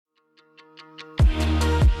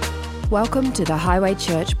Welcome to the Highway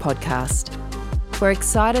Church podcast. We're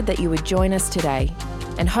excited that you would join us today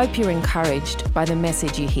and hope you're encouraged by the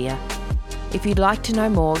message you hear. If you'd like to know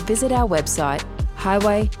more, visit our website,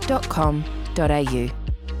 highway.com.au.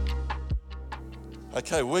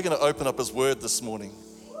 Okay, we're going to open up His Word this morning.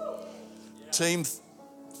 Team,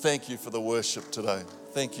 thank you for the worship today.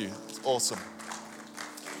 Thank you. It's awesome.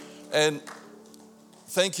 And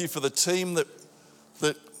thank you for the team that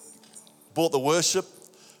brought the worship.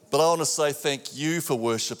 But I want to say thank you for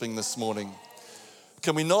worshiping this morning.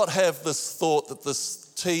 Can we not have this thought that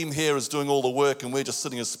this team here is doing all the work and we're just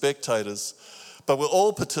sitting as spectators? But we're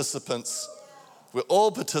all participants. We're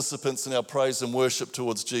all participants in our praise and worship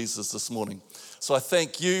towards Jesus this morning. So I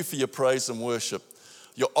thank you for your praise and worship,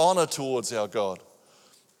 your honor towards our God.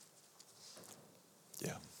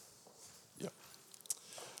 Yeah.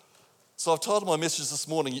 So I've titled my message this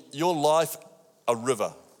morning, Your Life a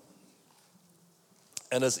River.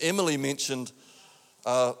 And as Emily mentioned,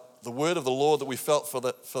 the word of the Lord that we felt for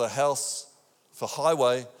the house, for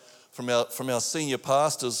Highway, from our senior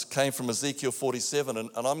pastors came from Ezekiel 47. And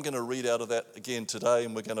I'm going to read out of that again today.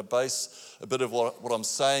 And we're going to base a bit of what I'm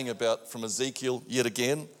saying about from Ezekiel yet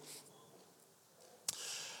again.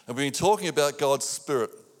 And we've been talking about God's Spirit,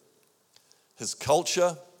 His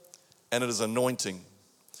culture, and His anointing.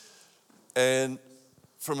 And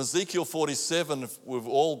from Ezekiel 47, we've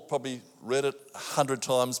all probably read it 100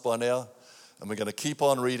 times by now, and we're going to keep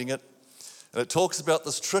on reading it. And it talks about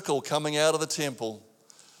this trickle coming out of the temple,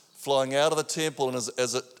 flowing out of the temple, and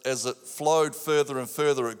as it flowed further and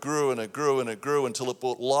further, it grew and it grew and it grew until it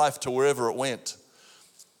brought life to wherever it went.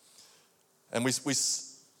 And we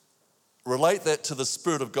relate that to the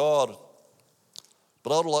Spirit of God,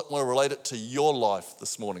 but I want to relate it to your life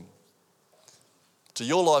this morning, to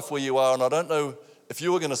your life where you are. And I don't know if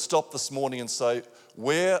you were going to stop this morning and say,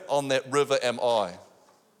 where on that river am I?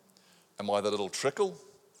 Am I the little trickle?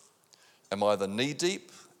 Am I the knee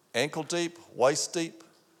deep, ankle deep, waist deep,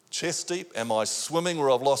 chest deep? Am I swimming where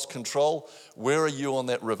I've lost control? Where are you on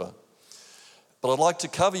that river? But I'd like to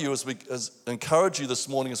cover you encourage you this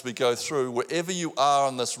morning as we go through. Wherever you are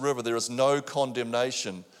on this river, there is no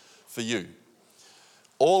condemnation for you.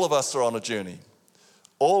 All of us are on a journey.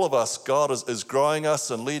 All of us, God is growing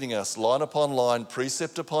us and leading us line upon line,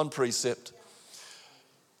 precept upon precept.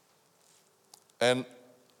 And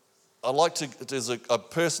there's a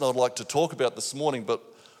person I'd like to talk about this morning, but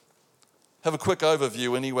have a quick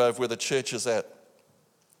overview anyway of where the church is at.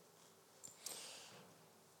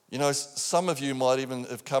 You know, some of you might even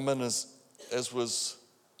have come in as was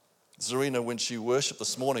Zarina when she worshipped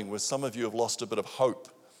this morning, where some of you have lost a bit of hope.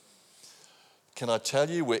 Can I tell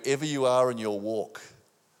you, wherever you are in your walk,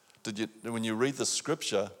 when you read the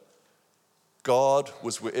scripture, God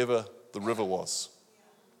was wherever the river was.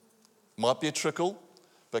 Might be a trickle,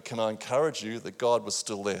 but can I encourage you that God was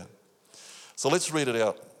still there? So let's read it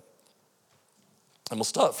out. And we'll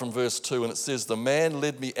start from verse 2, and it says, "The man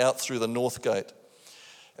led me out through the north gate,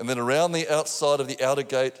 and then around the outside of the outer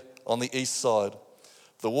gate on the east side.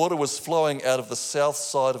 The water was flowing out of the south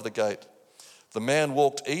side of the gate. The man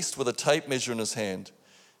walked east with a tape measure in his hand.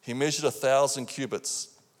 He measured 1,000 cubits.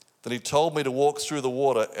 Then he told me to walk through the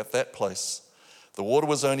water at that place. The water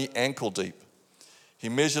was only ankle deep. He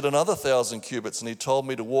measured another 1,000 cubits, and he told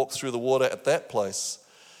me to walk through the water at that place.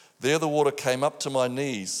 There the water came up to my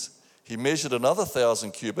knees. He measured another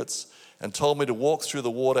 1,000 cubits and told me to walk through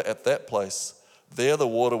the water at that place. There the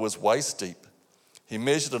water was waist deep. He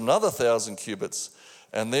measured another 1,000 cubits,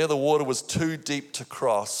 and there the water was too deep to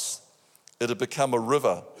cross. It had become a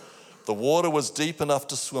river. The water was deep enough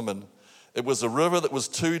to swim in. It was a river that was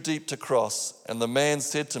too deep to cross. And the man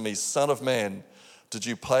said to me, 'Son of man, did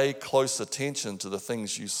you pay close attention to the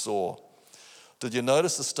things you saw? Did you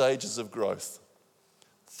notice the stages of growth?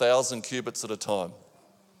 1,000 cubits at a time.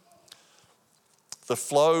 The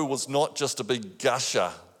flow was not just a big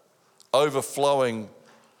gusher overflowing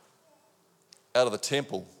out of the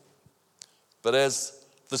temple, but as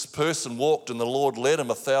this person walked and the Lord led him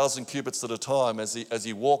 1,000 cubits at a time, as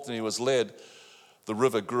he walked and he was led, the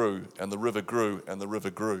river grew and the river grew and the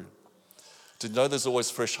river grew. Did you know there's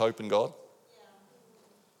always fresh hope in God?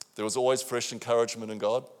 There was always fresh encouragement in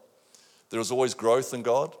God. There was always growth in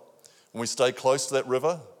God. When we stay close to that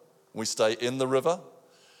river, when we stay in the river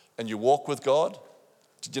and you walk with God,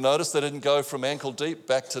 did you notice they didn't go from ankle deep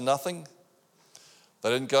back to nothing?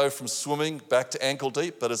 They didn't go from swimming back to ankle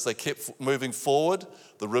deep, but as they kept moving forward,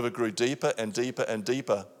 the river grew deeper and deeper and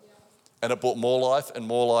deeper. And it brought more life and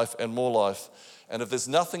more life and more life. And if there's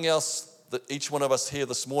nothing else that each one of us here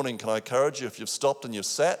this morning, can I encourage you, if you've stopped and you've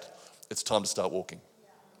sat, it's time to start walking.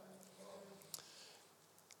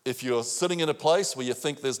 If you're sitting in a place where you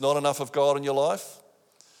think there's not enough of God in your life,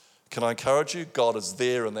 can I encourage you? God is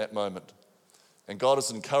there in that moment. And God is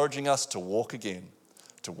encouraging us to walk again,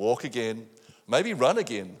 maybe run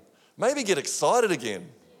again, maybe get excited again.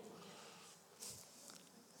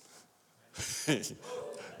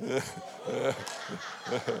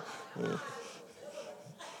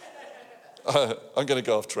 I'm going to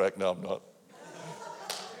go off track. No, I'm not.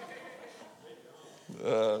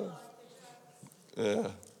 Yeah.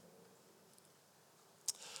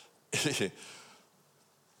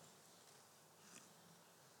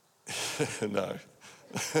 No.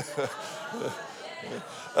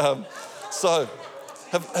 So,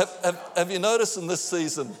 have you noticed in this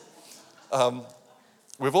season,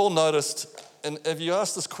 we've all noticed, and have you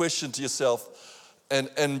asked this question to yourself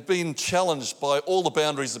and been challenged by all the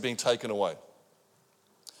boundaries that are being taken away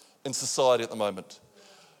in society at the moment?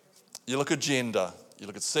 You look at gender, you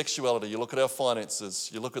look at sexuality, you look at our finances,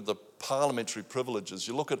 you look at the parliamentary privileges,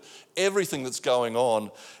 you look at everything that's going on,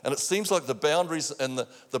 and it seems like the boundaries and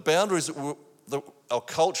the boundaries that our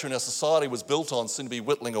culture and our society was built on seem to be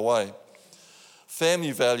whittling away.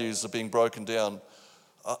 Family values are being broken down.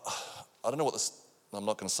 I don't know what this, I'm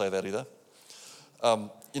not going to say that either.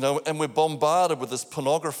 And we're bombarded with this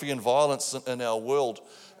pornography and violence in our world,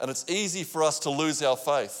 and it's easy for us to lose our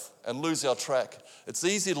faith and lose our track. It's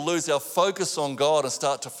easy to lose our focus on God and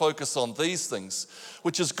start to focus on these things,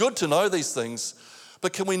 which is good to know these things,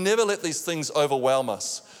 but can we never let these things overwhelm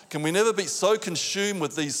us? Can we never be so consumed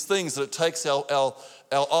with these things that it takes our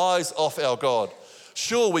eyes off our God?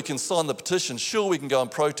 Sure, we can sign the petition. Sure, we can go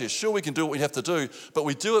and protest. Sure, we can do what we have to do, but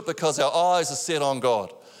we do it because our eyes are set on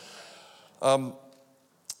God.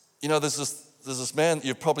 There's this man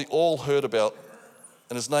you've probably all heard about,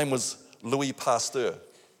 and his name was Louis Pasteur.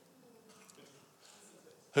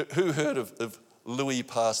 Who heard of Louis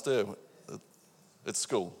Pasteur at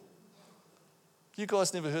school? You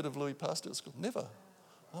guys never heard of Louis Pasteur at school? Never?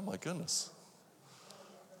 Oh my goodness.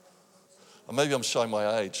 Or maybe I'm showing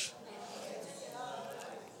my age.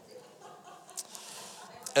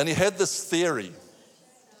 And he had this theory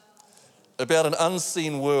about an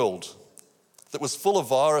unseen world that was full of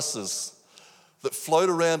viruses that float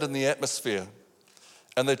around in the atmosphere,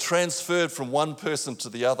 and they're transferred from one person to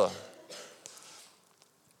the other.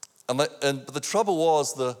 And the trouble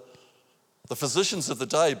was the physicians of the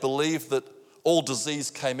day believed that all disease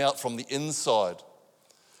came out from the inside.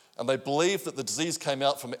 And they believed that the disease came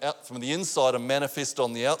out from the inside and manifested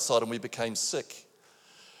on the outside, and we became sick.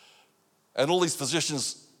 And all these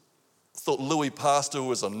physicians thought Louis Pasteur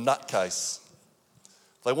was a nutcase.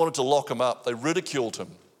 They wanted to lock him up. They ridiculed him.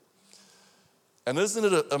 And isn't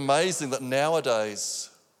it amazing that nowadays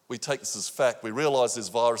we take this as fact? We realise there's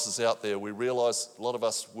viruses out there. We realise a lot of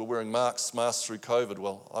us were wearing masks through COVID.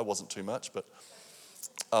 Well, I wasn't too much, but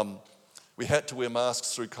we had to wear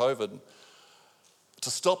masks through COVID to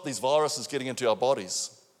stop these viruses getting into our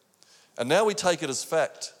bodies. And now we take it as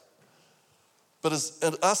fact. But as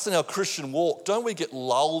us in our Christian walk, don't we get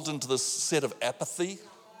lulled into this set of apathy?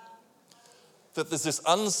 That there's this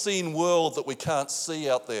unseen world that we can't see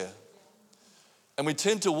out there. And we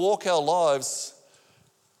tend to walk our lives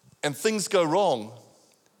and things go wrong.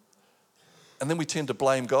 And then we tend to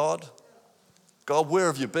blame God. God, where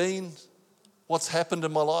have you been? What's happened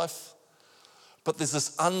in my life? But there's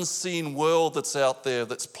this unseen world that's out there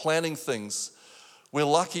that's planning things. We're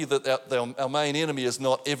lucky that our main enemy is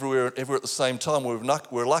not everywhere at the same time.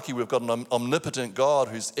 We're lucky we've got an omnipotent God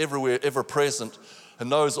who's everywhere, ever present, and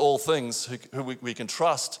knows all things, who we can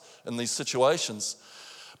trust in these situations.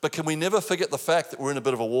 But can we never forget the fact that we're in a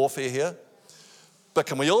bit of a warfare here? But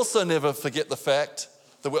can we also never forget the fact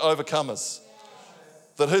that we're overcomers?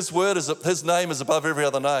 That His name is above every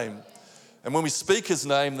other name. And when we speak His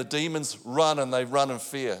name, the demons run, and they run in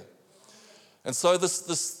fear. And so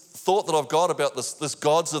this thought that I've got about this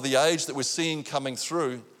gods of the age that we're seeing coming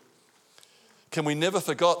through, can we never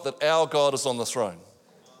forget that our God is on the throne?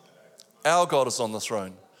 Our God is on the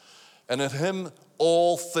throne. And in Him,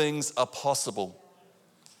 all things are possible.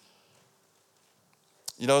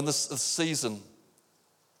 In this season,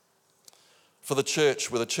 for the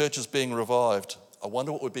church, where the church is being revived, I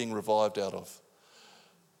wonder what we're being revived out of.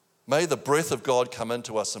 May the breath of God come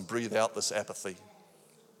into us and breathe out this apathy.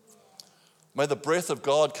 May the breath of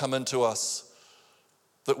God come into us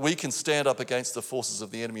that we can stand up against the forces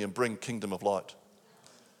of the enemy and bring kingdom of light.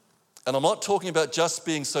 And I'm not talking about just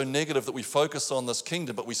being so negative that we focus on this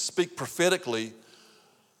kingdom, but we speak prophetically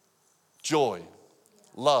joy,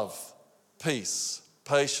 love, peace,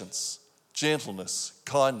 patience, gentleness,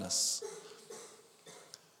 kindness.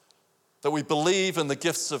 That we believe in the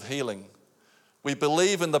gifts of healing. We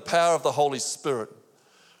believe in the power of the Holy Spirit.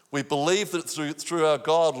 We believe that through our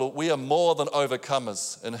God, Lord, we are more than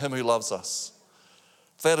overcomers in Him who loves us.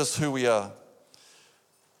 That is who we are.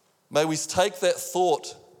 May we take that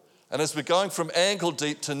thought, and as we're going from ankle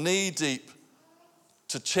deep to knee deep,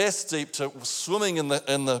 to chest deep, to swimming in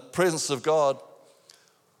the presence of God,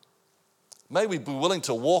 may we be willing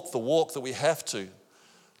to walk the walk that we have to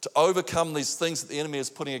overcome these things that the enemy is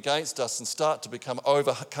putting against us and start to become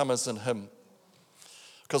overcomers in Him.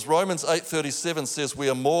 Because Romans 8:37 says we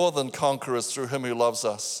are more than conquerors through Him who loves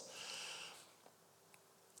us.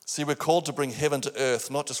 See, we're called to bring heaven to earth,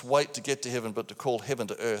 not just wait to get to heaven, but to call heaven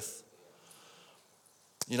to earth.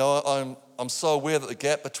 You know, I'm so aware that the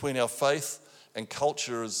gap between our faith and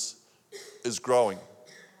culture is growing.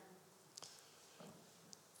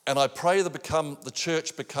 And I pray that the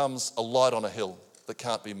church becomes a light on a hill that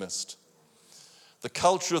can't be missed. The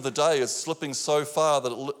culture of the day is slipping so far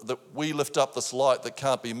that we lift up this light that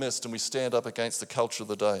can't be missed and we stand up against the culture of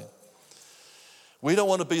the day. We don't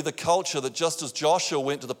want to be the culture that just as Joshua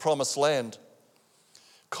went to the promised land,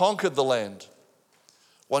 conquered the land,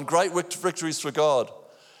 won great victories for God,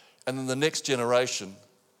 and then the next generation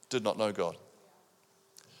did not know God.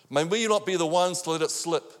 May we not be the ones to let it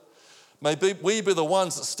slip. May we be the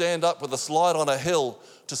ones that stand up with this light on a hill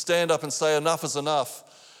to stand up and say enough is enough,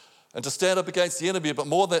 and to stand up against the enemy, but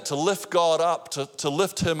more than that, to lift God up, to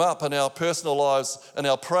lift Him up in our personal lives, in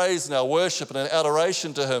our praise and our worship and our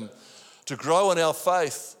adoration to Him, to grow in our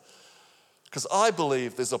faith. Because I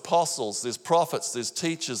believe there's apostles, there's prophets, there's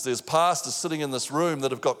teachers, there's pastors sitting in this room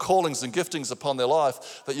that have got callings and giftings upon their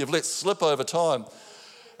life that you've let slip over time.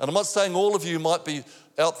 And I'm not saying all of you might be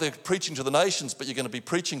out there preaching to the nations, but you're going to be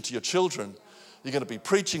preaching to your children. You're going to be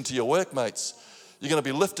preaching to your workmates. You're going to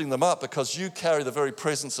be lifting them up because you carry the very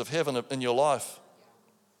presence of heaven in your life.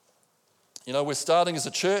 You know, we're starting as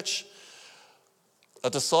a church a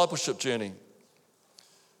discipleship journey.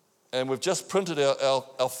 And we've just printed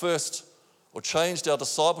our first, or changed our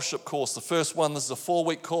discipleship course. The first one, this is a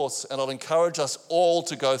 4-week course, and I'd encourage us all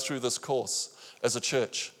to go through this course as a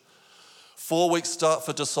church. 4-week start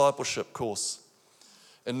for discipleship course.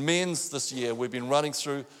 In men's this year, we've been running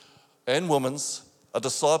through, and women's, a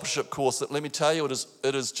discipleship course that, let me tell you,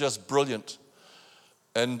 it is just brilliant.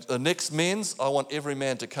 And the next men's, I want every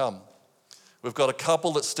man to come. We've got a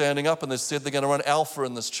couple that's standing up and they've said they're going to run Alpha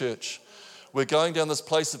in this church. We're going down this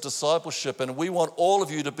place of discipleship, and we want all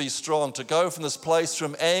of you to be strong, to go from this place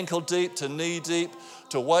from ankle deep to knee deep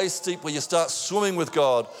to waist deep, where you start swimming with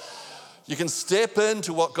God. You can step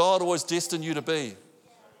into what God always destined you to be.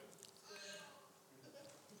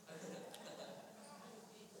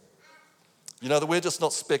 You know, that we're just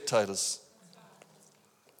not spectators.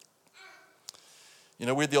 You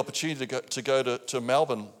know, we had the opportunity to go to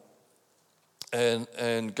Melbourne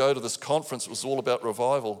and go to this conference. It was all about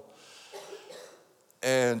revival.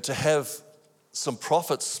 And to have some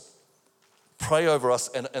prophets pray over us,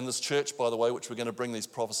 and this church, by the way, which we're going to bring these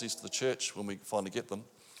prophecies to the church when we finally get them.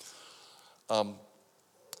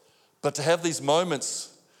 But to have these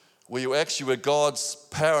moments where God's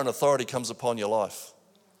power and authority comes upon your life.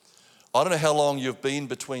 I don't know how long you've been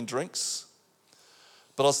between drinks,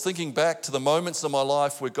 but I was thinking back to the moments in my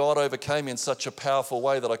life where God overcame me in such a powerful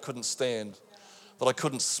way that I couldn't stand, that I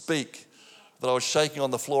couldn't speak, that I was shaking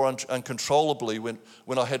on the floor uncontrollably when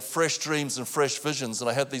I had fresh dreams and fresh visions and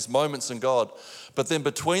I had these moments in God. But then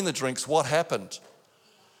between the drinks, what happened?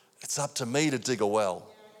 It's up to me to dig a well.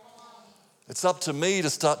 It's up to me to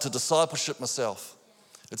start to discipleship myself.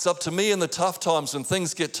 It's up to me in the tough times when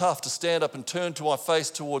things get tough to stand up and turn to my face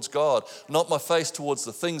towards God. Not my face towards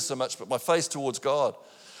the things so much, but my face towards God.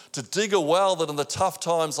 To dig a well that in the tough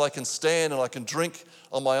times I can stand and I can drink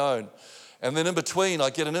on my own. And then in between I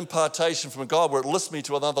get an impartation from God where it lifts me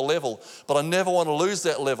to another level. But I never want to lose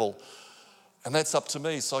that level. And that's up to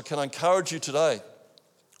me. So can I encourage you today?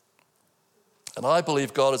 And I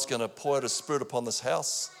believe God is going to pour out His Spirit upon this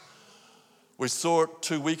house. We saw it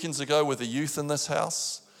 2 weekends ago with the youth in this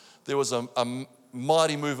house. There was a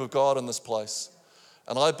mighty move of God in this place.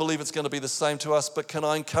 And I believe it's going to be the same to us. But can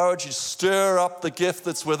I encourage you, stir up the gift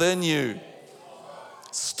that's within you.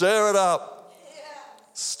 Stir it up.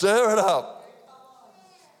 Stir it up.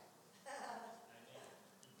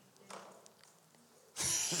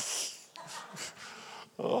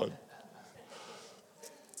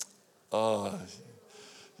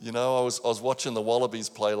 You know, I was watching the Wallabies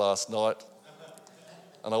play last night.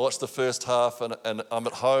 And I watched the first half, and I'm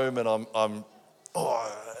at home, and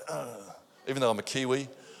even though I'm a Kiwi,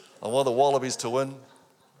 I want the Wallabies to win.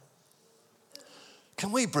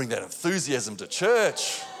 Can we bring that enthusiasm to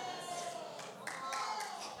church?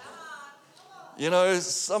 You know,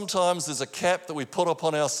 sometimes there's a cap that we put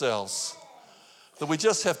upon ourselves. that we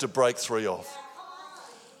just have to break free of.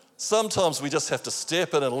 Sometimes we just have to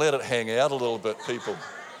step in and let it hang out a little bit, people.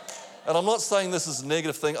 And I'm not saying this is a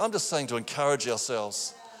negative thing. I'm just saying to encourage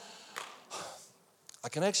ourselves. I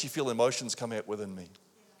can actually feel emotions come out within me.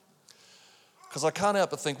 Because I can't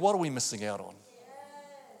help but think, what are we missing out on?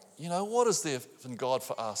 You know, what is there in God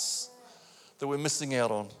for us that we're missing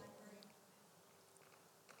out on?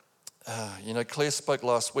 Claire spoke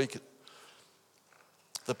last week.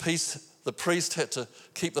 The priest had to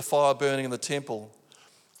keep the fire burning in the temple.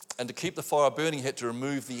 And to keep the fire burning, he had to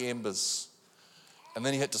remove the embers. And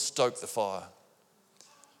then he had to stoke the fire.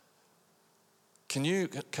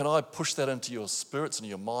 Can I push that into your spirits and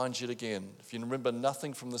your minds yet again? If you remember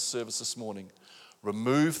nothing from this service this morning,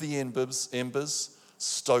 remove the embers,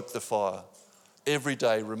 stoke the fire. Every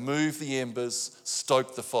day, remove the embers,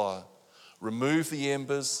 stoke the fire. Remove the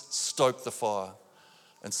embers, stoke the fire.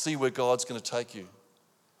 And see where God's going to take you.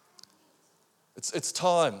 It's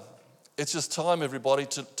time. It's just time, everybody,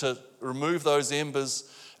 to remove those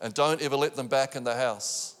embers and don't ever let them back in the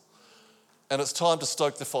house. And it's time to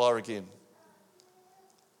stoke the fire again.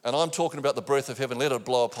 And I'm talking about the breath of heaven. Let it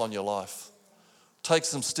blow upon your life. Take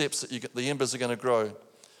some steps that the embers are going to grow.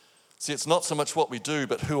 See, it's not so much what we do,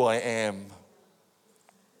 but who I am.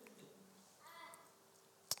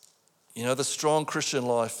 You know, the strong Christian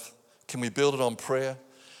life, can we build it on prayer?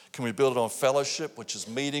 Can we build it on fellowship, which is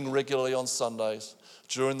meeting regularly on Sundays,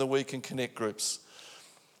 during the week in connect groups?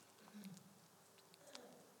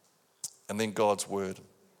 And then God's word.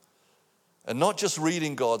 And not just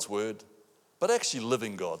reading God's word, but actually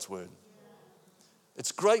living God's word.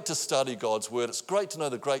 It's great to study God's word. It's great to know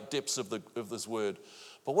the great depths of this word.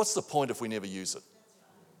 But what's the point if we never use it?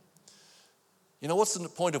 You know, what's the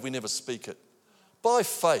point if we never speak it? By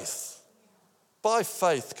faith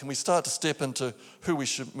can we start to step into who we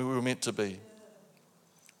were meant to be.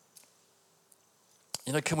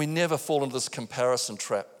 You know, can we never fall into this comparison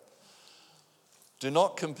trap? Do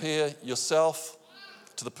not compare yourself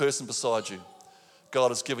to the person beside you. God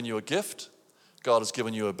has given you a gift. God has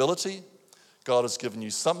given you ability. God has given you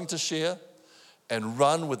something to share, and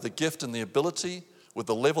run with the gift and the ability with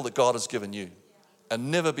the level that God has given you, and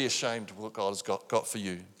never be ashamed of what God has got for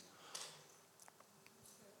you.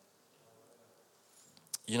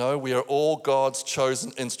 You know, we are all God's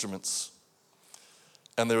chosen instruments,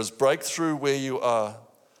 and there is breakthrough where you are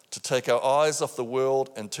to take our eyes off the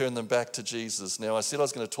world and turn them back to Jesus. Now, I said I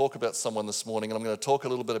was going to talk about someone this morning, and I'm going to talk a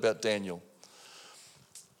little bit about Daniel.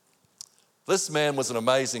 This man was an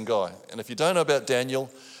amazing guy. And if you don't know about Daniel,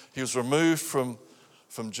 he was removed from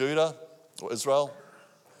Judah or Israel,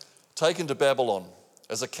 taken to Babylon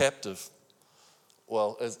as a captive,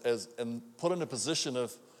 and put in a position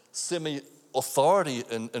of semi-authority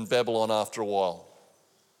in Babylon after a while.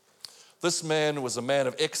 This man was a man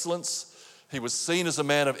of excellence. He was seen as a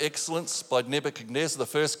man of excellence by Nebuchadnezzar, the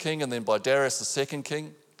first king, and then by Darius, the second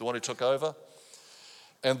king, the one who took over.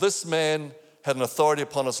 And this man had an authority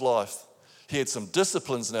upon his life. He had some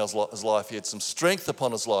disciplines in his life. He had some strength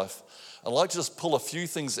upon his life. I'd like to just pull a few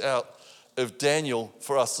things out of Daniel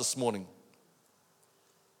for us this morning.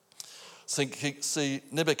 See,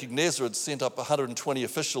 Nebuchadnezzar had sent up 120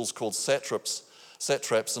 officials called satraps,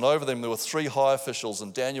 and over them there were 3 high officials,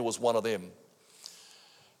 and Daniel was one of them.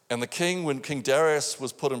 And the king, when King Darius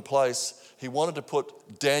was put in place, he wanted to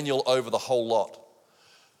put Daniel over the whole lot.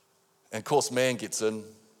 And of course, man gets in,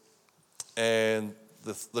 and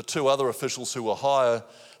the 2 other officials who were higher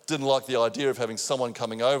didn't like the idea of having someone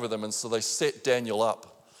coming over them, and so they set Daniel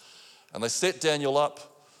up. And they set Daniel up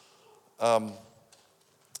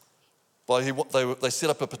they set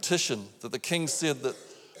up a petition that the king said that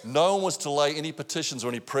no one was to lay any petitions or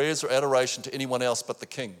any prayers or adoration to anyone else but the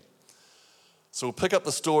king. So we'll pick up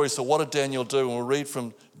the story. So what did Daniel do? And we'll read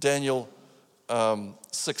from Daniel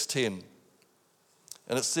 6:10.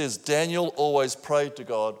 And it says, Daniel always prayed to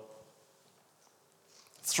God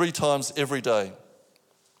 3 times every day.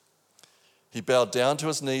 He bowed down to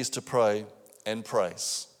his knees to pray and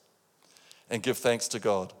praise and give thanks to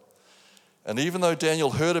God. And even though Daniel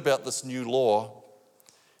heard about this new law,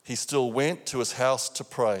 he still went to his house to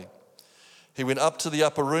pray. He went up to the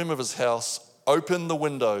upper room of his house, opened the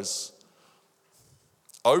windows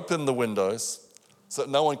so that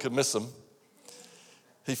no one could miss him.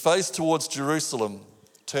 He faced towards Jerusalem,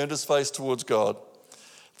 turned his face towards God.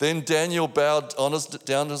 Then Daniel bowed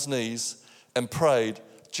down on his knees and prayed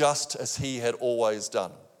just as he had always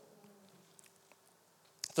done.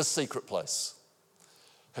 The secret place.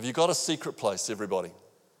 Have you got a secret place, everybody?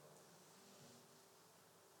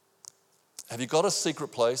 Have you got a secret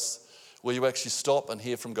place where you actually stop and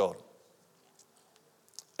hear from God?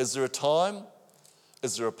 Is there a time?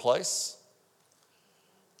 Is there a place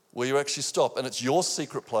where you actually stop, and it's your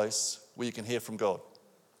secret place where you can hear from God.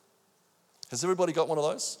 Has everybody got one of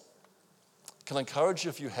those? Can I encourage you,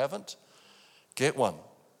 if you haven't, get one.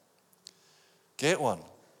 Get one.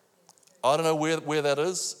 I don't know where that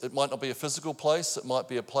is. It might not be a physical place. It might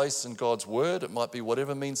be a place in God's word. It might be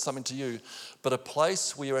whatever means something to you. But a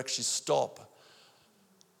place where you actually stop.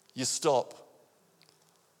 You stop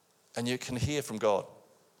and you can hear from God.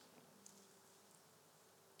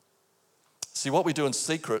 See, what we do in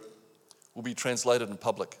secret will be translated in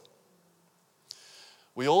public.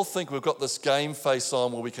 We all think we've got this game face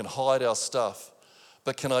on where we can hide our stuff.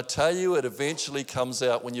 But can I tell you, it eventually comes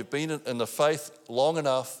out. When you've been in the faith long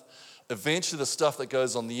enough, eventually the stuff that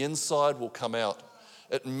goes on the inside will come out.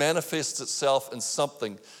 It manifests itself in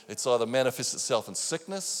something. It's either manifests itself in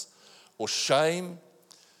sickness or shame,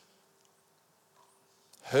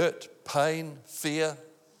 hurt, pain, fear.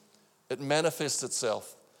 It manifests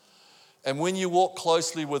itself. And when you walk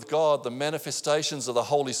closely with God, the manifestations of the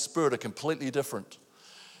Holy Spirit are completely different.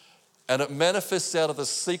 And it manifests out of the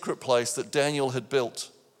secret place that Daniel had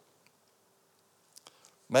built.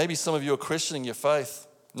 Maybe some of you are questioning your faith,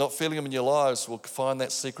 not feeling them in your lives, will find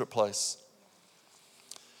that secret place.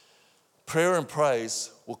 Prayer and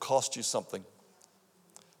praise will cost you something.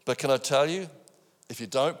 But can I tell you, if you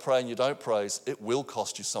don't pray and you don't praise, it will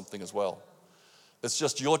cost you something as well. It's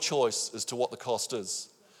just your choice as to what the cost is.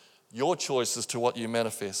 Your choice as to what you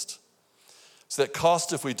manifest. So that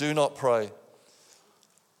cost, if we do not pray,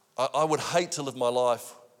 I would hate to live my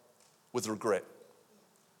life with regret.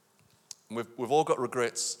 We've all got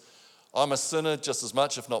regrets. I'm a sinner just as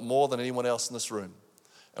much, if not more, than anyone else in this room.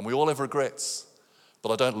 And we all have regrets,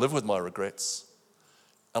 but I don't live with my regrets.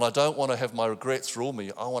 And I don't want to have my regrets rule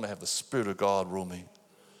me. I want to have the Spirit of God rule me.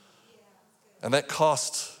 And that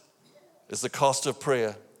cost is the cost of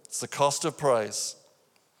prayer. It's the cost of praise.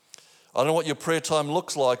 I don't know what your prayer time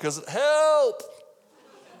looks like. Is it help?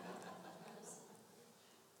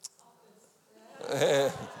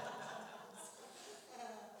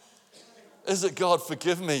 Is it God,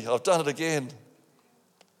 forgive me, I've done it again?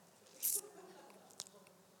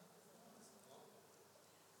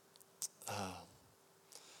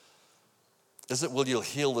 Is it, will you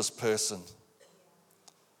heal this person?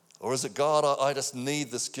 Or is it, God, I just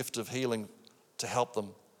need this gift of healing to help them?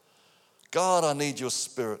 God, I need your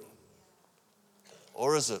Spirit.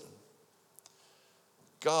 Or is it,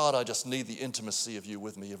 God, I just need the intimacy of you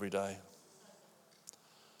with me every day?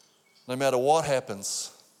 No matter what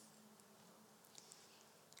happens,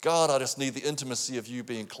 God, I just need the intimacy of you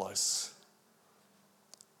being close.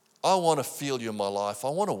 I want to feel you in my life. I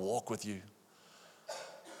want to walk with you.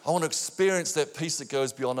 I want to experience that peace that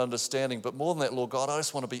goes beyond understanding. But more than that, Lord God, I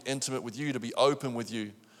just want to be intimate with you, to be open with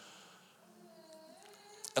you.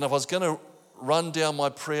 And if I was going to run down my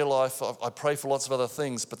prayer life, I pray for lots of other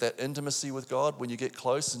things, but that intimacy with God, when you get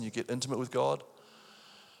close and you get intimate with God,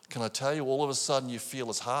 can I tell you, all of a sudden you feel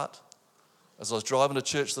his heart. As I was driving to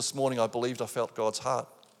church this morning, I believed I felt God's heart.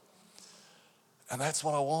 And that's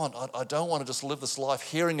what I want. I don't want to just live this life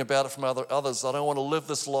hearing about it from others. I don't want to live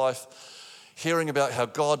this life hearing about how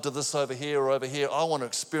God did this over here or over here. I want to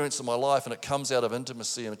experience it in my life, and it comes out of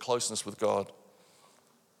intimacy and closeness with God.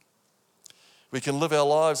 We can live our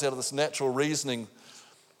lives out of this natural reasoning,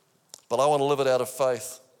 but I want to live it out of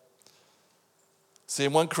faith. See,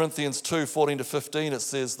 in 1 Corinthians 2:14-15, it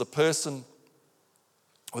says, the person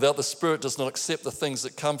without the Spirit does not accept the things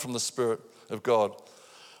that come from the Spirit of God,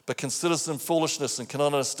 but considers them foolishness and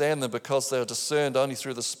cannot understand them because they are discerned only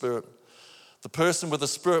through the Spirit. The person with the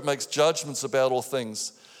Spirit makes judgments about all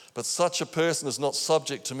things, but such a person is not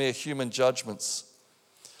subject to mere human judgments.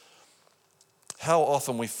 How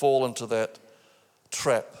often we fall into that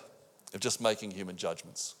trap of just making human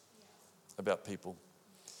judgments about people.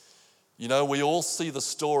 You know, we all see the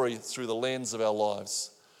story through the lens of our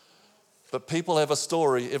lives. But people have a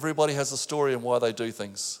story. Everybody has a story in why they do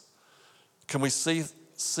things. Can we see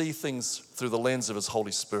things through the lens of his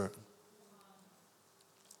Holy Spirit?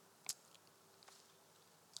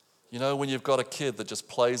 You know, when you've got a kid that just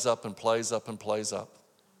plays up and plays up and plays up,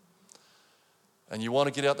 and you want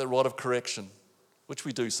to get out that rod of correction, which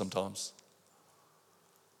we do sometimes.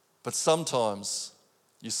 But sometimes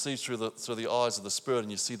you see through the eyes of the Spirit,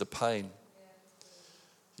 and you see the pain.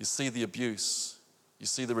 You see the abuse. You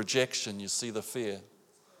see the rejection. You see the fear.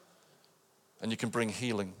 And you can bring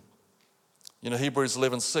healing. You know, Hebrews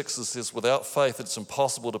 11:6 says, without faith it's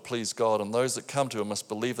impossible to please God, and those that come to him must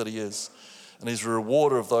believe that he is, and he's a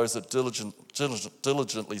rewarder of those that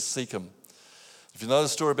diligently seek him. If you know the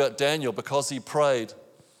story about Daniel, because he prayed,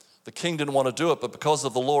 the king didn't want to do it, but because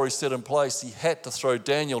of the law he set in place, he had to throw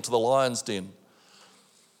Daniel to the lion's den.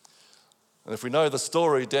 And if we know the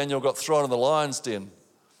story, Daniel got thrown in the lion's den.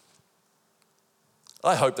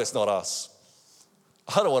 I hope that's not us.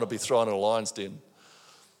 I don't want to be thrown in a lion's den.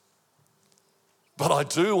 But I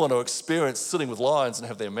do want to experience sitting with lions and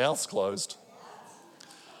have their mouths closed.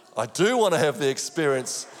 I do want to have the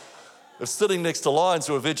experience of sitting next to lions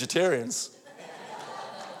who are vegetarians.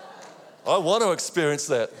 I want to experience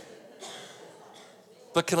that.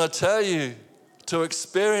 But can I tell you, to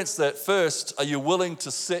experience that first, are you willing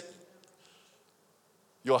to set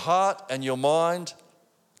your heart and your mind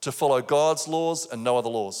to follow God's laws and no other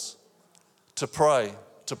laws? To pray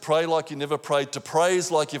like you never prayed, to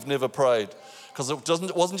praise like you've never prayed. Because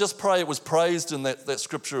it wasn't just pray, it was praised in that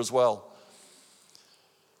scripture as well.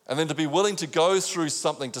 And then to be willing to go through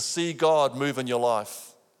something to see God move in your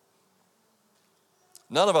life.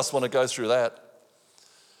 None of us want to go through that.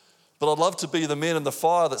 But I'd love to be the men in the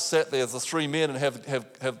fire that sat there, the three men, and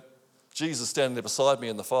have Jesus standing there beside me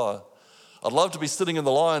in the fire. I'd love to be sitting in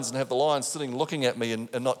the lions and have the lions sitting looking at me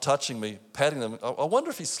and not touching me, patting them. I wonder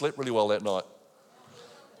if he slept really well that night.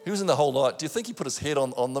 He was in the whole night. Do you think he put his head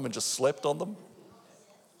on them and just slept on them?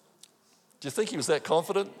 Do you think he was that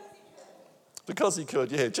confident? Because he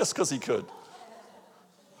could, yeah, just because he could.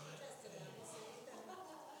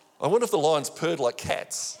 I wonder if the lions purred like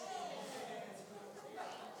cats.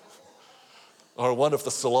 Or I wonder if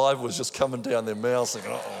the saliva was just coming down their mouths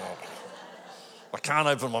thinking, oh, I can't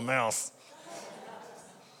open my mouth.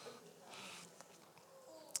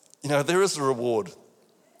 You know, there is a reward.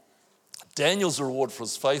 Daniel's reward for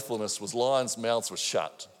his faithfulness was lions' mouths were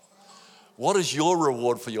shut. What is your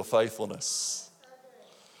reward for your faithfulness?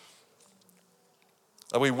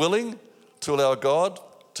 Are we willing to allow God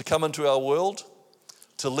to come into our world,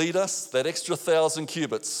 to lead us that extra 1,000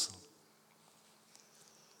 cubits?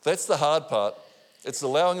 That's the hard part. It's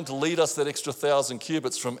allowing him to lead us that extra 1,000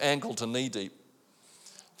 cubits from ankle to knee deep.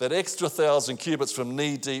 That extra 1,000 cubits from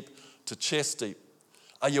knee deep to chest deep.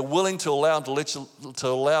 Are you willing to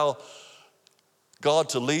allow God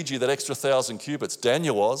to lead you that extra 1,000 cubits?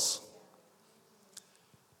 Daniel was.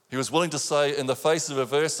 He was willing to say, in the face of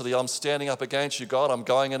adversity, I'm standing up against you, God. I'm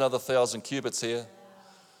going another 1,000 cubits here.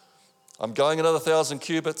 I'm going another 1,000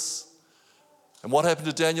 cubits. And what happened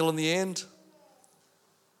to Daniel in the end?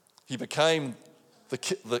 He became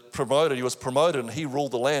the promoted. He was promoted and he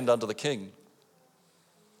ruled the land under the king.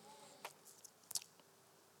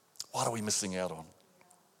 What are we missing out on?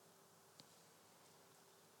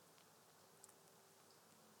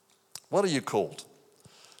 What are you called?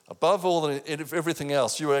 Above all and everything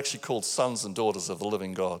else, you are actually called sons and daughters of the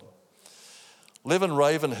living God. Leonard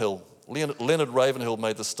Ravenhill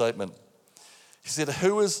made this statement. He said,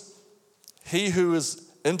 he who is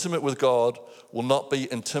intimate with God will not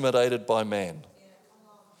be intimidated by man.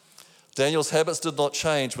 Daniel's habits did not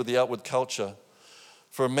change with the outward culture.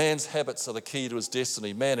 For a man's habits are the key to his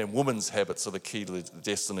destiny. Man and woman's habits are the key to their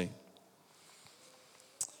destiny.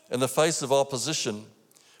 In the face of opposition,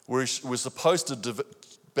 where he was supposed to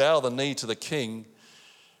bow the knee to the king,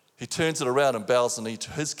 he turns it around and bows the knee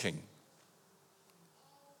to his king.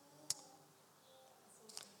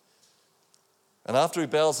 And after he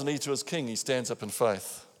bows the knee to his king, he stands up in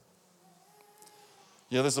faith.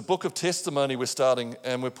 You know, there's a book of testimony we're starting,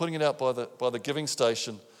 and we're putting it out by the giving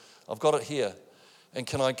station. I've got it here. And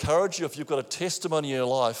can I encourage you, if you've got a testimony in your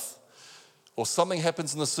life, or something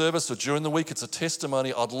happens in the service, or during the week it's a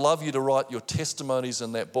testimony, I'd love you to write your testimonies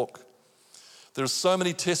in that book. There are so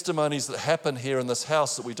many testimonies that happen here in this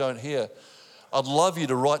house that we don't hear. I'd love you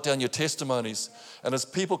to write down your testimonies. And as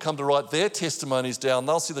people come to write their testimonies down,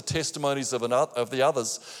 they'll see the testimonies of the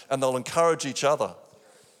others, and they'll encourage each other.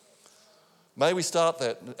 May we start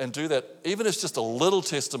that and do that, even if it's just a little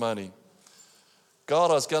testimony.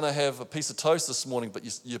 God, I was going to have a piece of toast this morning, but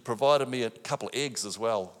you provided me a couple of eggs as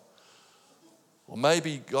well. Or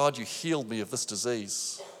maybe, God, you healed me of this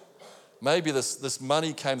disease. Maybe this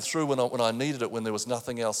money came through when I needed it, when there was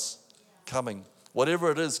nothing else coming.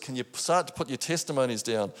 Whatever it is, can you start to put your testimonies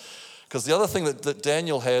down? Because the other thing that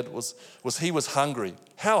Daniel had was he was hungry.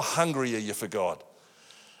 How hungry are you for God?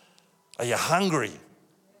 Are you hungry?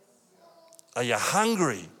 Are you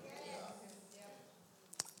hungry?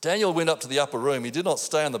 Daniel went up to the upper room. He did not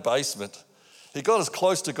stay in the basement. He got as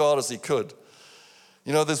close to God as he could.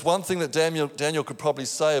 You know, there's one thing that Daniel could probably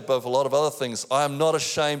say above a lot of other things. I am not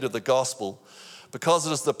ashamed of the gospel, because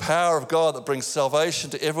it is the power of God that brings salvation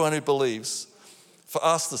to everyone who believes. For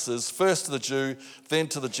us, this is first to the Jew, then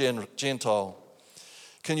to the Gentile.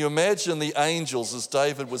 Can you imagine the angels as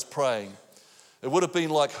David was praying? It would have been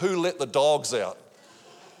like, who let the dogs out?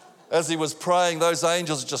 As he was praying, those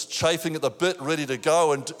angels just chafing at the bit, ready to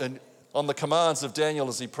go and on the commands of Daniel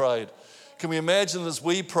as he prayed. Can we imagine as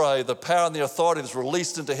we pray, the power and the authority that's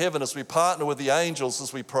released into heaven as we partner with the angels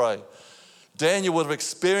as we pray? Daniel would have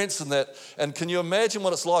experienced in that. And can you imagine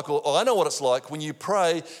what it's like, or I know what it's like, when you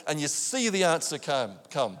pray and you see the answer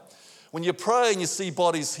come. When you pray and you see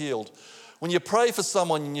bodies healed. When you pray for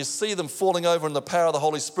someone and you see them falling over in the power of the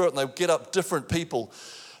Holy Spirit and they get up different people,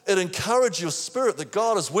 it encourages your spirit that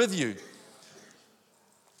God is with you.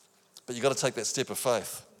 But you've got to take that step of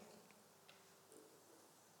faith.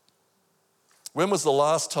 When was the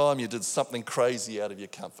last time you did something crazy out of your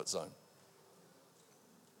comfort zone?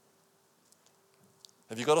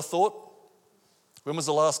 Have you got a thought? When was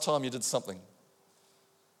the last time you did something?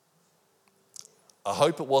 I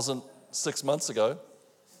hope it wasn't 6 months ago.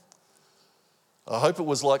 I hope it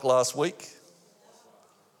was like last week.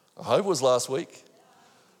 I hope it was last week.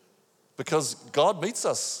 Because God meets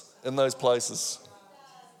us in those places.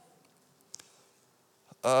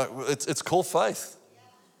 It's called faith.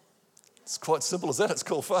 It's quite simple as that. It's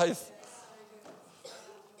called faith.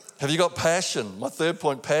 Have you got passion? My third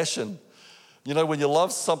point, passion. You know, when you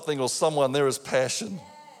love something or someone, there is passion.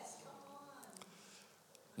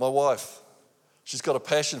 My wife, she's got a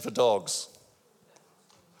passion for dogs.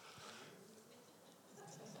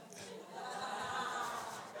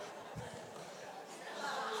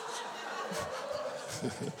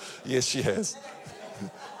 Yes, she has.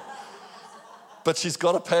 But she's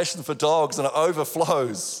got a passion for dogs and it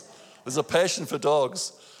overflows. There's a passion for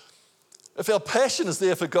dogs. If our passion is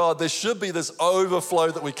there for God, there should be this overflow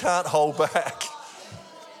that we can't hold back.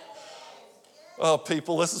 Oh,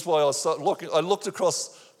 people, this is why I looked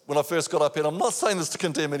across when I first got up here, and I'm not saying this to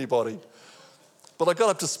condemn anybody, but I got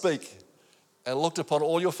up to speak and looked upon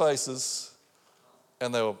all your faces,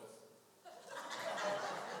 and they were...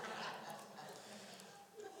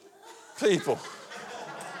 People,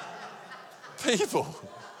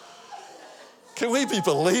 can we be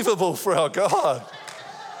believable for our God?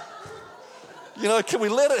 You know, can we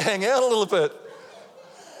let it hang out a little bit?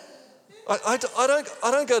 I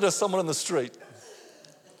don't go to someone in the street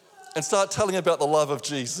and start telling about the love of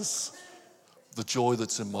Jesus, the joy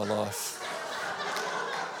that's in my life.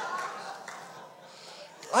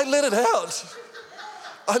 I let it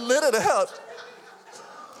out.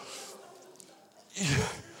 Yeah.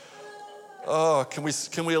 Oh, can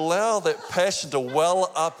we allow that passion to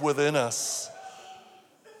well up within us?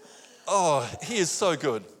 Oh, he is so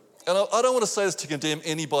good. And I don't want to say this to condemn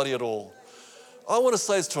anybody at all. I want to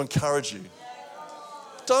say this to encourage you.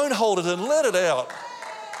 Don't hold it in, let it out.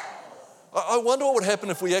 I wonder what would happen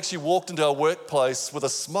if we actually walked into our workplace with a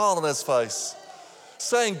smile on his face,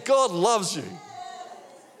 saying, God loves you.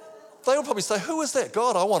 They would probably say, who is that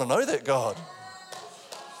God? I want to know that God.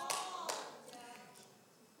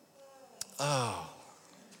 Oh.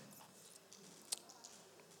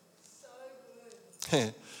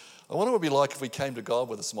 I wonder what it would be like if we came to God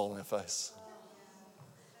with a smile on our face.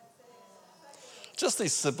 Just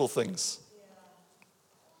these simple things.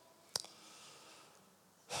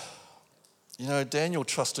 You know, Daniel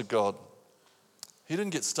trusted God. He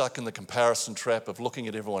didn't get stuck in the comparison trap of looking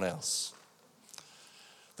at everyone else.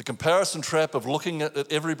 The comparison trap of looking at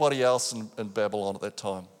everybody else in Babylon at that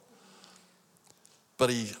time. But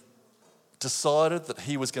he decided that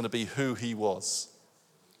he was going to be who he was.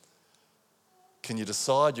 Can you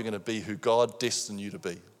decide you're going to be who God destined you to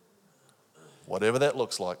be? Whatever that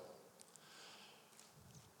looks like.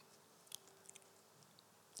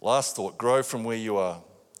 Last thought, grow from where you are.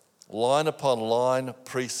 Line upon line,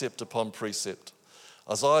 precept upon precept.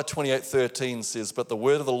 Isaiah 28:13 says, but the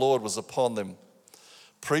word of the Lord was upon them.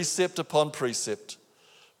 Precept upon precept,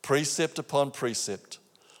 precept upon precept,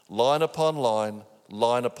 line upon line,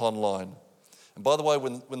 line upon line. And by the way,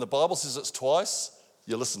 when the Bible says it's twice,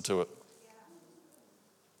 you listen to it.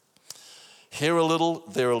 Here a little,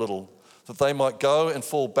 there a little, that they might go and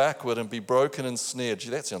fall backward and be broken and snared. Gee,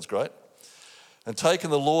 that sounds great. And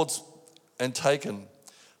taken.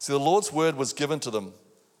 See, the Lord's word was given to them.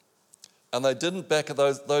 And they didn't, back at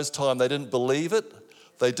those times, they didn't believe it,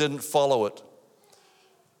 they didn't follow it.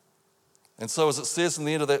 And so as it says in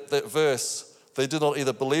the end of that verse, they did not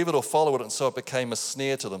either believe it or follow it, and so it became a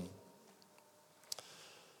snare to them.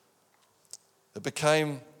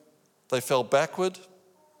 They fell backward,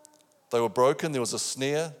 they were broken, there was a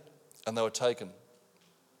snare, and they were taken.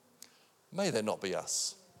 May that not be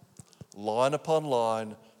us. Line upon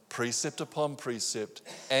line, precept upon precept,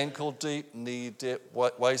 ankle deep, knee deep,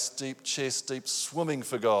 waist deep, chest deep, swimming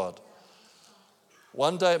for God.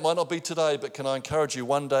 One day, it might not be today, but can I encourage you,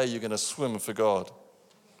 one day you're going to swim for God.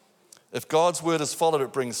 If God's word is followed,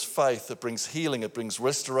 it brings faith, it brings healing, it brings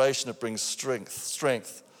restoration, it brings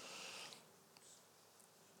strength.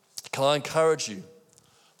 Can I encourage you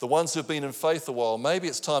the ones who've been in faith a while, maybe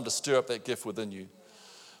it's time to stir up that gift within you.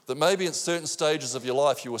 That maybe in certain stages of your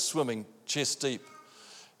life you were swimming chest deep.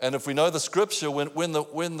 And if we know the scripture, when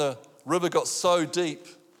the river got so deep,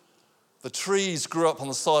 the trees grew up on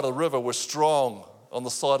the side of the river, were strong on the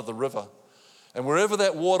side of the river. And wherever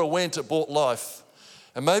that water went, it brought life.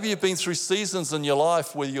 And maybe you've been through seasons in your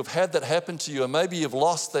life where you've had that happen to you, and maybe you've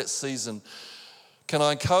lost that season. Can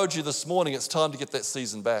I encourage you this morning, it's time to get that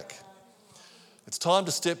season back. It's time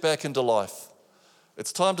to step back into life.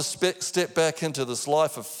 It's time to step back into this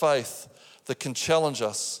life of faith that can challenge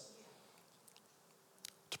us.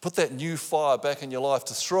 To put that new fire back in your life,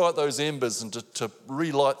 to throw out those embers and to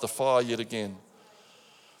relight the fire yet again.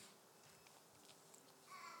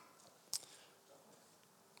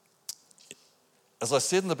 As I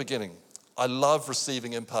said in the beginning, I love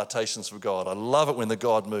receiving impartations from God. I love it when the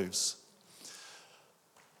God moves.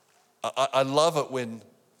 I love it when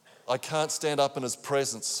I can't stand up in his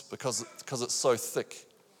presence because it's so thick.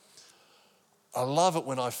 I love it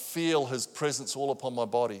when I feel his presence all upon my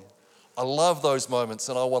body. I love those moments,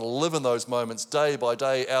 and I want to live in those moments day by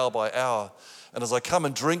day, hour by hour. And as I come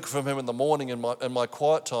and drink from him in the morning in my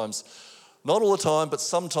quiet times, not all the time, but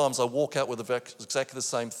sometimes I walk out with exactly the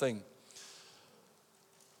same thing.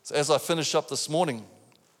 So as I finish up this morning,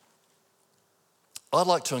 I'd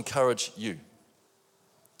like to encourage you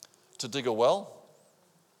to dig a well,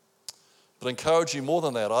 but encourage you more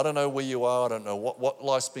than that. I don't know where you are. I don't know what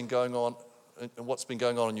life's been going on and what's been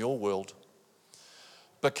going on in your world.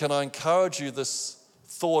 But can I encourage you this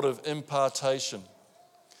thought of impartation,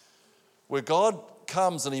 where God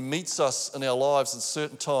comes and he meets us in our lives in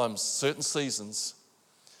certain times, certain seasons,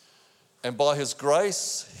 and by his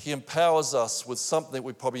grace, he empowers us with something that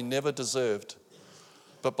we probably never deserved.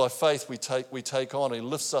 But by faith, we take on. He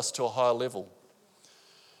lifts us to a higher level.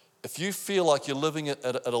 If you feel like you're living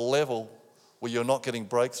at a level where you're not getting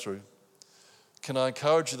breakthrough, can I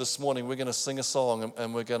encourage you this morning, we're going to sing a song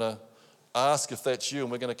and we're going to ask if that's you,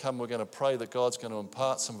 and we're going to come, we're going to pray that God's going to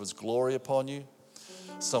impart some of his glory upon you,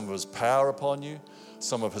 some of his power upon you,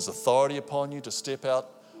 some of his authority upon you to step out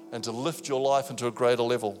and to lift your life into a greater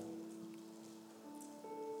level.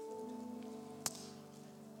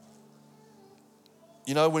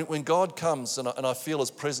 You know, when God comes and I feel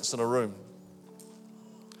his presence in a room,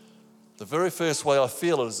 the very first way I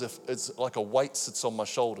feel it is if it's like a weight sits on my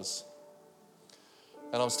shoulders.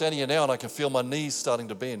 And I'm standing here now and I can feel my knees starting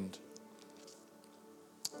to bend.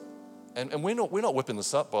 And we're not whipping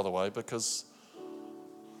this up, by the way, because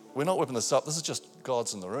we're not whipping this up. This is just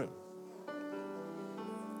God's in the room.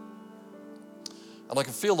 And I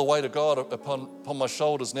can feel the weight of God upon my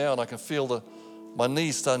shoulders now, and I can feel my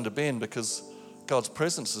knees starting to bend because God's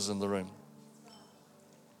presence is in the room.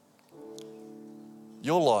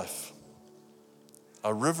 Your life,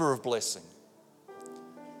 a river of blessing.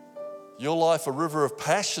 Your life, a river of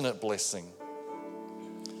passionate blessing.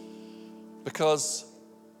 Because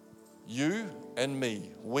you and me,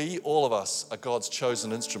 we, all of us, are God's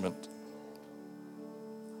chosen instrument.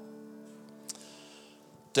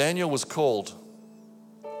 Daniel was called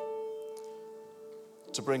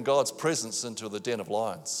to bring God's presence into the den of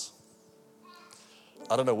lions.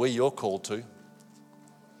 I don't know where you're called to,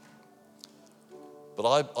 but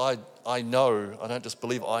I know, I don't just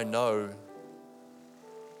believe, I know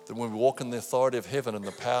that when we walk in the authority of heaven and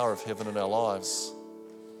the power of heaven in our lives,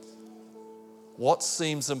 what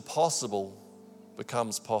seems impossible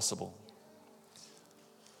becomes possible.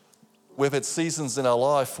 We've had seasons in our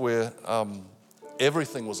life where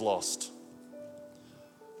everything was lost.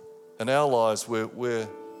 In our lives where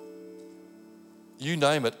you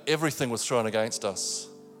name it, everything was thrown against us.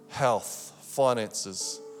 Health,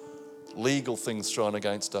 finances, legal things thrown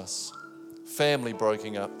against us, family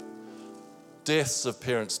breaking up, deaths of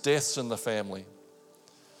parents, deaths in the family.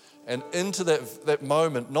 And into that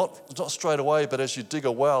moment, not straight away, but as you dig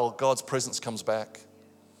a well, God's presence comes back.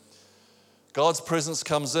 God's presence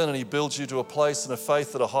comes in and he builds you to a place and a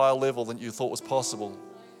faith at a higher level than you thought was possible.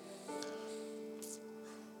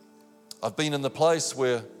 I've been in the place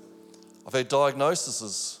where I've had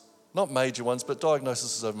diagnoses, not major ones, but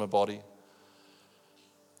diagnoses over my body.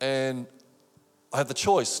 And I had the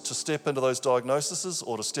choice to step into those diagnoses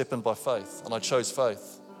or to step in by faith, and I chose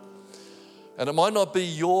faith. And it might not be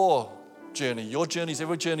your journey.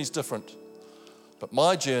 Every journey is different. But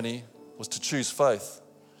my journey was to choose faith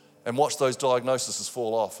and watch those diagnoses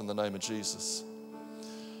fall off in the name of Jesus.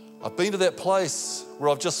 I've been to that place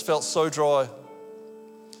where I've just felt so dry.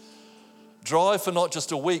 Dry for not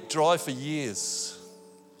just a week, dry for years.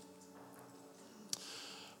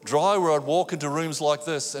 Dry where I'd walk into rooms like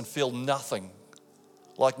this and feel nothing,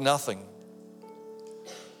 like nothing.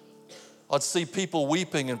 I'd see people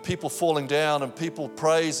weeping and people falling down and people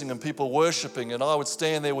praising and people worshiping, and I would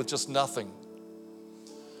stand there with just nothing.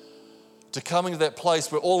 To coming to that place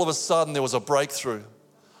where all of a sudden there was a breakthrough.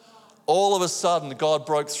 All of a sudden God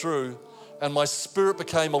broke through and my spirit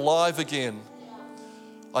became alive again.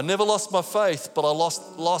 I never lost my faith, but I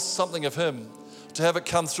lost something of Him to have it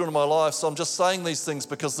come through in my life. So I'm just saying these things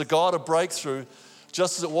because the God of breakthrough,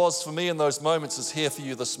 just as it was for me in those moments, is here for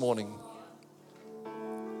you this morning.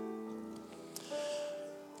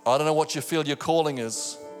 I don't know what you feel your calling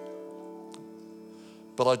is,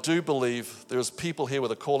 but I do believe there is people here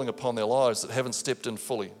with a calling upon their lives that haven't stepped in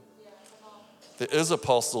fully. There is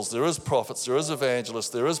apostles, there is prophets, there is evangelists,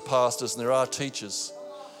 there is pastors, and there are teachers.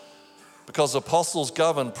 Because apostles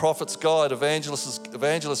govern, prophets guide,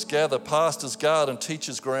 evangelists gather, pastors guard, and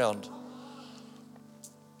teachers ground.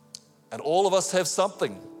 And all of us have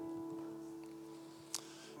something.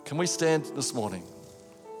 Can we stand this morning?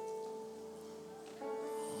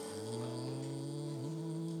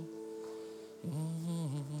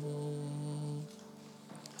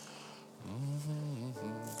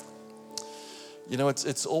 You know,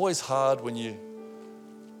 it's always hard when you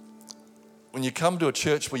come to a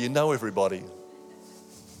church where you know everybody,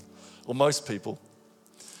 or most people,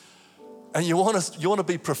 and you want to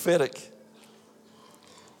be prophetic,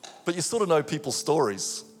 but you sort of know people's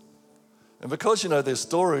stories. And because you know their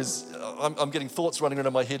stories, I'm getting thoughts running around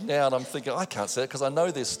in my head now, and I'm thinking, I can't say it because I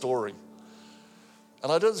know their story.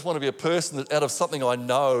 And I don't just want to be a person that out of something I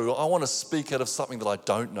know, I want to speak out of something that I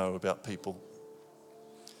don't know about people.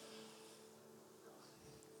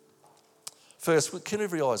 First, can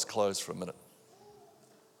every eyes close for a minute?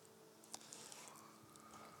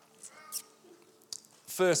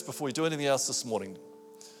 First, before we do anything else this morning,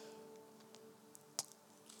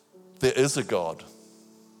 there is a God.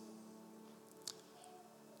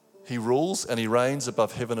 He rules and He reigns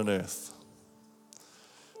above heaven and earth.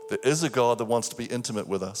 There is a God that wants to be intimate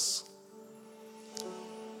with us.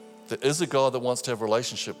 There is a God that wants to have a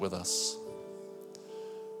relationship with us.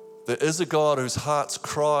 There is a God whose heart's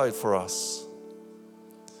cried for us.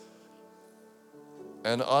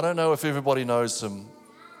 And I don't know if everybody knows Him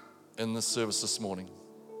in this service this morning.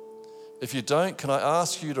 If you don't, can I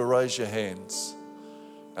ask you to raise your hands?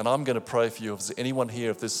 And I'm going to pray for you. If there's anyone here,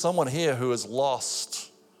 if there's someone here who is lost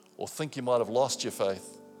or think you might have lost your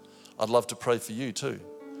faith, I'd love to pray for you too.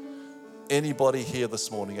 Anybody here this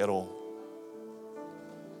morning at all?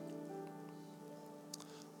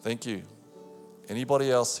 Thank you. Anybody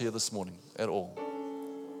else here this morning at all?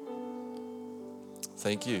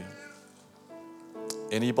 Thank you.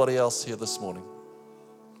 Anybody else here this morning?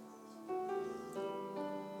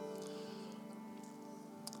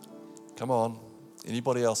 Come on.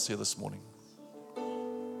 Anybody else here this morning?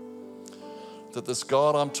 That this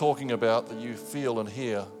God I'm talking about that you feel and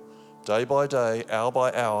hear day by day, hour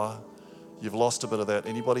by hour, you've lost a bit of that.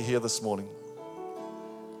 Anybody here this morning?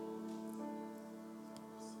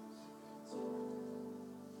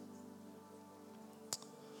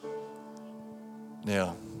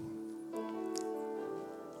 Now,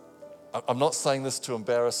 I'm not saying this to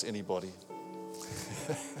embarrass anybody,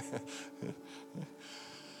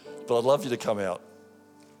 but I'd love you to come out,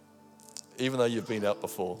 even though you've been out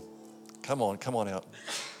before. Come on out.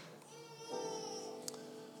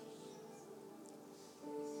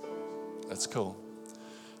 That's cool.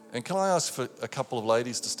 And can I ask for a couple of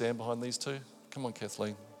ladies to stand behind these two? Come on,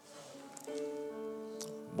 Kathleen.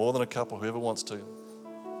 More than a couple, whoever wants to.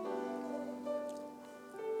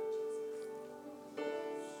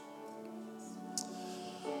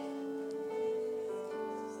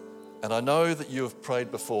 And I know that you have prayed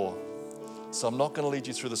before, so I'm not going to lead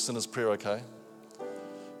you through the sinner's prayer, okay?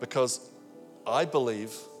 Because I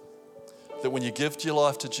believe that when you give your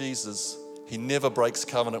life to Jesus, He never breaks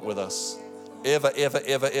covenant with us.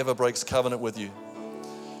 Ever breaks covenant with you.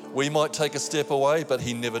 We might take a step away, but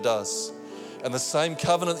He never does. And the same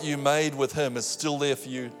covenant that you made with Him is still there for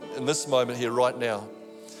you in this moment here, right now.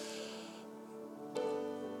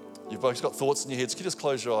 You've both got thoughts in your heads. Can you just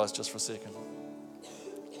close your eyes just for a second?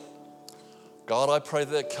 God, I pray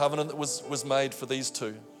that covenant that was made for these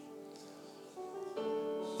two,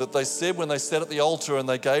 that they said when they sat at the altar and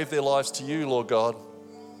they gave their lives to you, Lord God,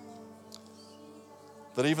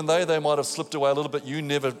 that even though they might have slipped away a little bit, you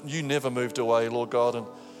never moved away, Lord God.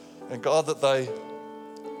 And God, that they,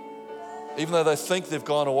 even though they think they've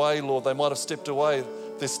gone away, Lord, they might have stepped away,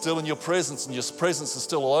 they're still in your presence, and your presence is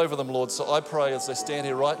still all over them, Lord. So I pray as they stand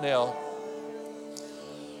here right now,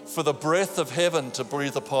 for the breath of heaven to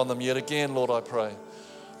breathe upon them yet again, Lord, I pray.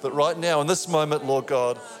 That right now, in this moment, Lord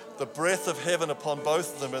God, the breath of heaven upon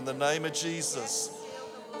both of them in the name of Jesus.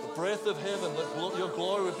 The breath of heaven, that your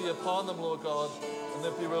glory would be upon them, Lord God, and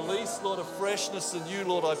there'd be released, Lord, of freshness in you,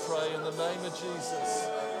 Lord, I pray, in the name of Jesus.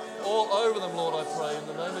 All over them, Lord, I pray, in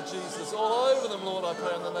the name of Jesus. All over them, Lord, I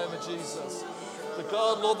pray, in the name of Jesus. The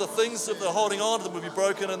God, Lord, the things that they're holding on to them will be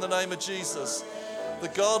broken in the name of Jesus. The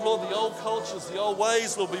God, Lord, the old cultures, the old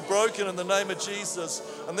ways will be broken in the name of Jesus.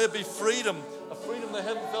 And there'll be freedom, a freedom they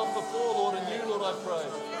haven't felt before, Lord, in you, Lord, I pray.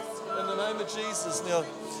 In the name of Jesus. Now,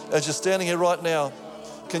 as you're standing here right now,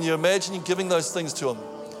 can you imagine you giving those things to Him?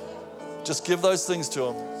 Just give those things to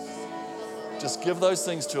Him. Just give those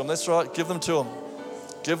things to Him. That's right. Give them to Him.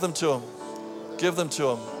 Give them to Him. Give them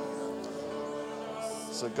to Him.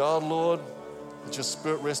 So God, Lord, let your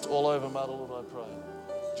Spirit rest all over Mother, Lord, I pray.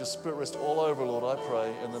 Let your Spirit rest all over, Lord, I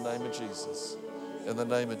pray, in the name of Jesus. In the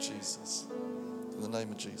name of Jesus. In the name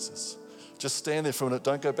of Jesus. Just stand there for a minute.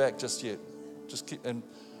 Don't go back just yet. Just keep, and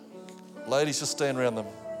ladies, just stand around them.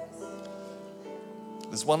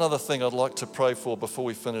 There's one other thing I'd like to pray for before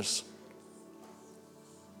we finish.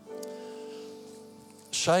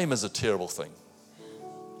 Shame is a terrible thing.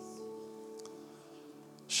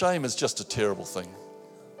 Shame is just a terrible thing.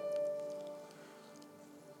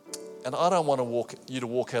 And I don't want you to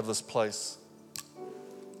walk out of this place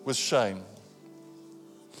with shame.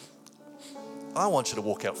 I want you to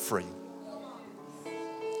walk out free.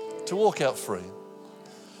 To walk out free.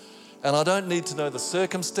 And I don't need to know the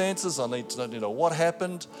circumstances. I need to know what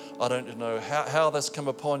happened. I don't need to know how that's come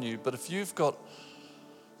upon you. But if you've got,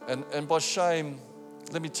 and by shame,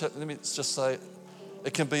 let me just say,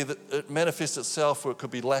 it can be that it manifests itself, or it could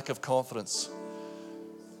be lack of confidence.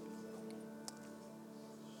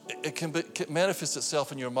 It can manifest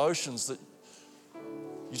itself in your emotions, that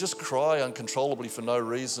you just cry uncontrollably for no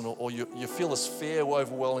reason, or you feel this fear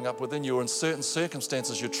overwhelming up within you, or in certain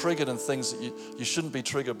circumstances you're triggered in things that you shouldn't be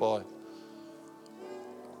triggered by.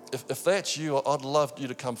 If that's you, I'd love you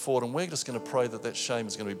to come forward, and we're just going to pray that shame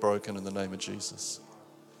is going to be broken in the name of Jesus.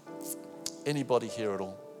 Anybody here at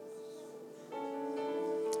all?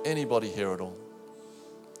 Anybody here at all?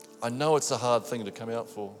 I know it's a hard thing to come out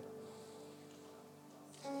for.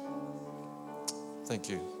 Thank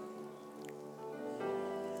you.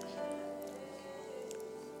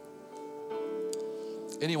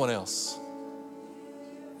 Anyone else?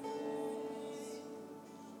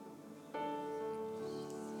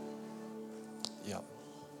 Yeah.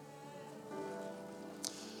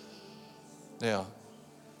 Now,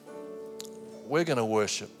 we're going to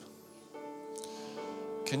worship.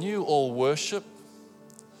 Can you all worship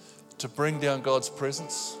to bring down God's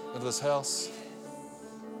presence into this house?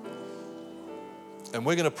 And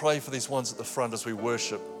we're going to pray for these ones at the front as we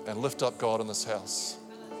worship and lift up God in this house.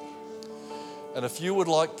 And if you would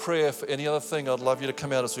like prayer for any other thing, I'd love you to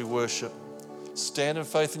come out as we worship. Stand in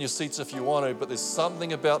faith in your seats if you want to, but there's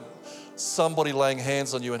something about somebody laying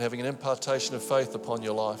hands on you and having an impartation of faith upon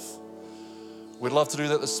your life. We'd love to do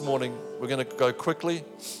that this morning. We're going to go quickly.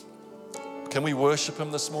 Can we worship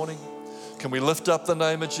Him this morning? Can we lift up the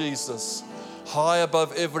name of Jesus high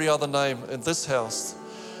above every other name in this house?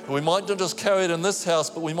 We might not just carry it in this house,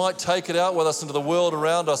 but we might take it out with us into the world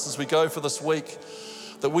around us as we go for this week.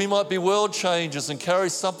 That we might be world changers and carry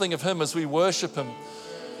something of Him as we worship Him.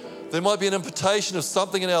 There might be an impartation of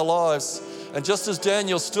something in our lives. And just as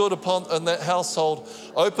Daniel stood in that household,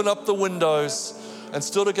 open up the windows and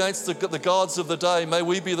stood against the gods of the day, may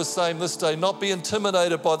we be the same this day. Not be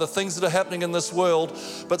intimidated by the things that are happening in this world,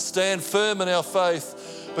 but stand firm in our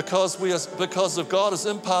faith. Because of God has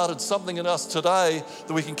imparted something in us today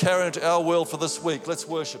that we can carry into our world for this week. Let's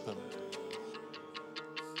worship Him.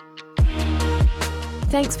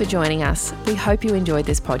 Thanks for joining us. We hope you enjoyed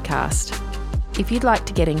this podcast. If you'd like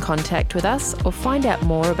to get in contact with us or find out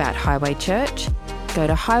more about Highway Church, go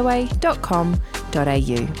to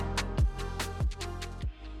highway.com.au.